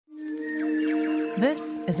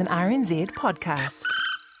This is an RNZ podcast.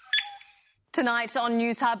 Tonight on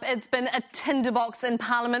News Hub, it's been a tinderbox in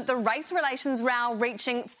Parliament, the race relations row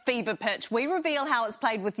reaching fever pitch. We reveal how it's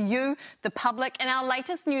played with you, the public, in our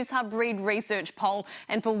latest News Hub Read research poll.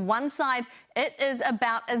 And for one side, it is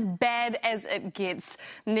about as bad as it gets.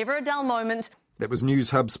 Never a dull moment. That was News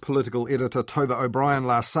Hub's political editor Tova O'Brien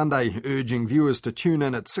last Sunday, urging viewers to tune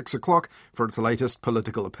in at 6 o'clock for its latest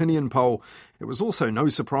political opinion poll. It was also no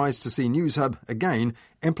surprise to see News Hub, again,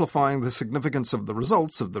 amplifying the significance of the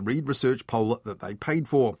results of the Read research poll that they paid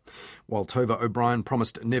for. While Tova O'Brien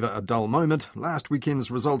promised never a dull moment, last weekend's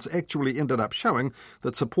results actually ended up showing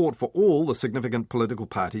that support for all the significant political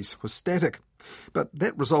parties was static. But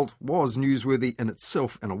that result was newsworthy in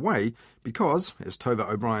itself in a way because, as Tova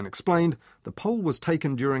O'Brien explained, the poll was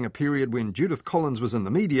taken during a period when Judith Collins was in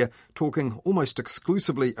the media talking almost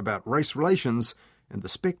exclusively about race relations and the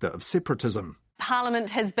spectre of separatism.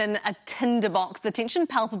 Parliament has been a tinderbox, the tension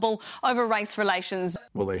palpable over race relations.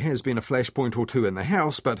 Well, there has been a flashpoint or two in the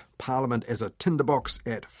House, but Parliament as a tinderbox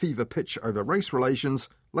at fever pitch over race relations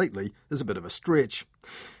lately is a bit of a stretch.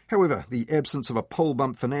 However, the absence of a poll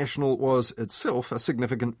bump for National was itself a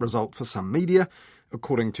significant result for some media.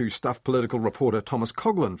 According to Stuff political reporter Thomas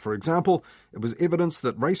Coughlan, for example, it was evidence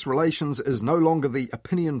that race relations is no longer the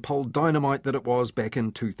opinion poll dynamite that it was back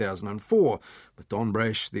in 2004, with Don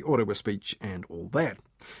Brash, the Ottawa speech and all that.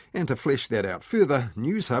 And to flesh that out further,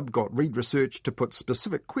 News Hub got Read Research to put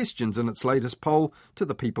specific questions in its latest poll to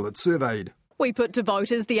the people it surveyed. We put to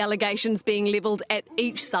voters the allegations being levelled at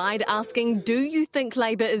each side, asking, do you think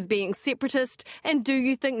Labour is being separatist and do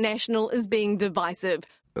you think National is being divisive?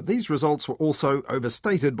 But these results were also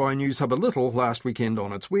overstated by News Hub a little last weekend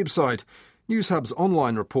on its website. News Hub's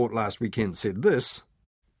online report last weekend said this: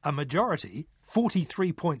 a majority,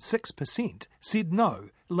 43.6%, said no,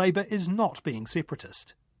 Labour is not being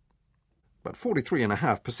separatist. But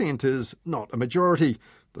 43.5% is not a majority.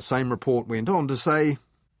 The same report went on to say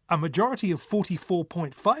a majority of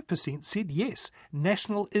 44.5% said yes,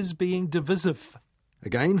 National is being divisive.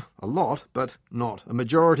 Again, a lot, but not a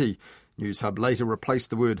majority. News Hub later replaced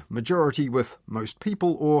the word majority with most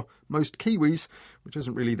people or most Kiwis, which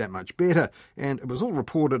isn't really that much better, and it was all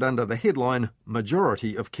reported under the headline,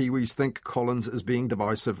 Majority of Kiwis think Collins is being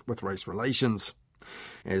divisive with race relations.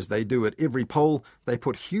 As they do at every poll, they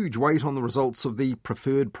put huge weight on the results of the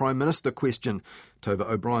preferred Prime Minister question. Tova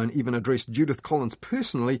O'Brien even addressed Judith Collins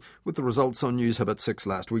personally with the results on News Hub at 6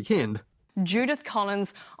 last weekend. Judith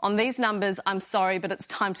Collins, on these numbers, I'm sorry, but it's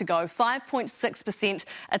time to go. 5.6%,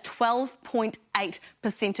 a 12.8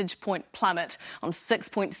 percentage point plummet. On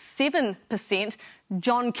 6.7%,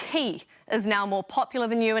 John Key is now more popular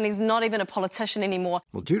than you, and he's not even a politician anymore.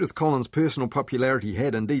 Well, Judith Collins' personal popularity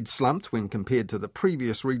had indeed slumped when compared to the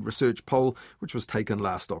previous Read Research poll, which was taken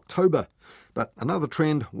last October. But another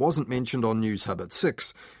trend wasn't mentioned on News Hub at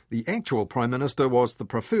 6. The actual Prime Minister was the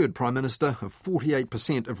preferred Prime Minister of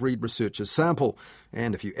 48% of Read Research's sample.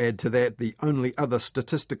 And if you add to that the only other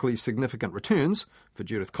statistically significant returns, for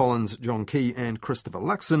Judith Collins, John Key and Christopher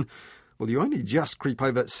Luxon, well, you only just creep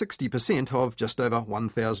over 60% of just over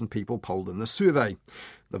 1,000 people polled in the survey.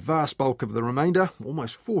 The vast bulk of the remainder,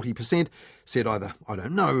 almost 40%, said either I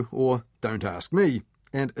don't know or don't ask me.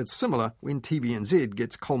 And it's similar when TVNZ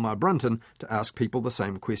gets Colmar Brunton to ask people the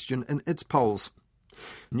same question in its polls.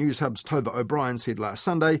 News Hub's Tova O'Brien said last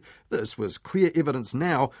Sunday this was clear evidence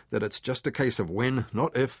now that it's just a case of when,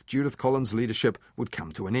 not if, Judith Collins' leadership would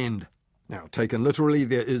come to an end. Now, taken literally,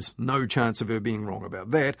 there is no chance of her being wrong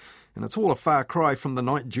about that, and it's all a far cry from the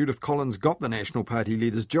night Judith Collins got the National Party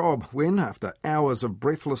leader's job when, after hours of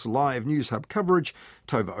breathless live News Hub coverage,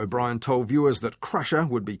 Tova O'Brien told viewers that Crusher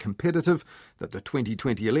would be competitive, that the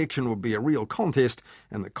 2020 election would be a real contest,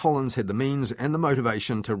 and that Collins had the means and the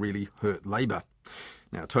motivation to really hurt Labour.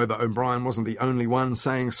 Now, Tova O'Brien wasn't the only one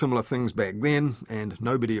saying similar things back then, and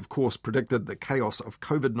nobody, of course, predicted the chaos of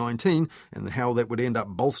COVID-19 and how that would end up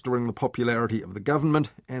bolstering the popularity of the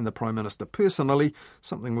government and the Prime Minister personally,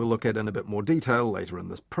 something we'll look at in a bit more detail later in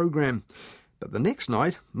this programme. But the next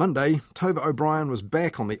night, Monday, Tova O'Brien was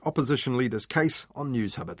back on the opposition leader's case on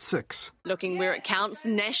News Hub at 6. Looking where it counts,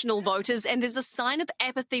 National voters, and there's a sign of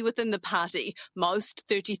apathy within the party. Most,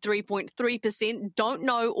 33.3%, don't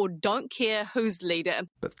know or don't care who's leader.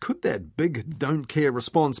 But could that big don't care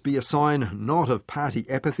response be a sign not of party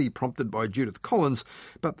apathy prompted by Judith Collins,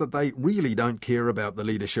 but that they really don't care about the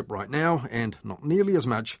leadership right now, and not nearly as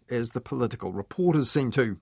much as the political reporters seem to?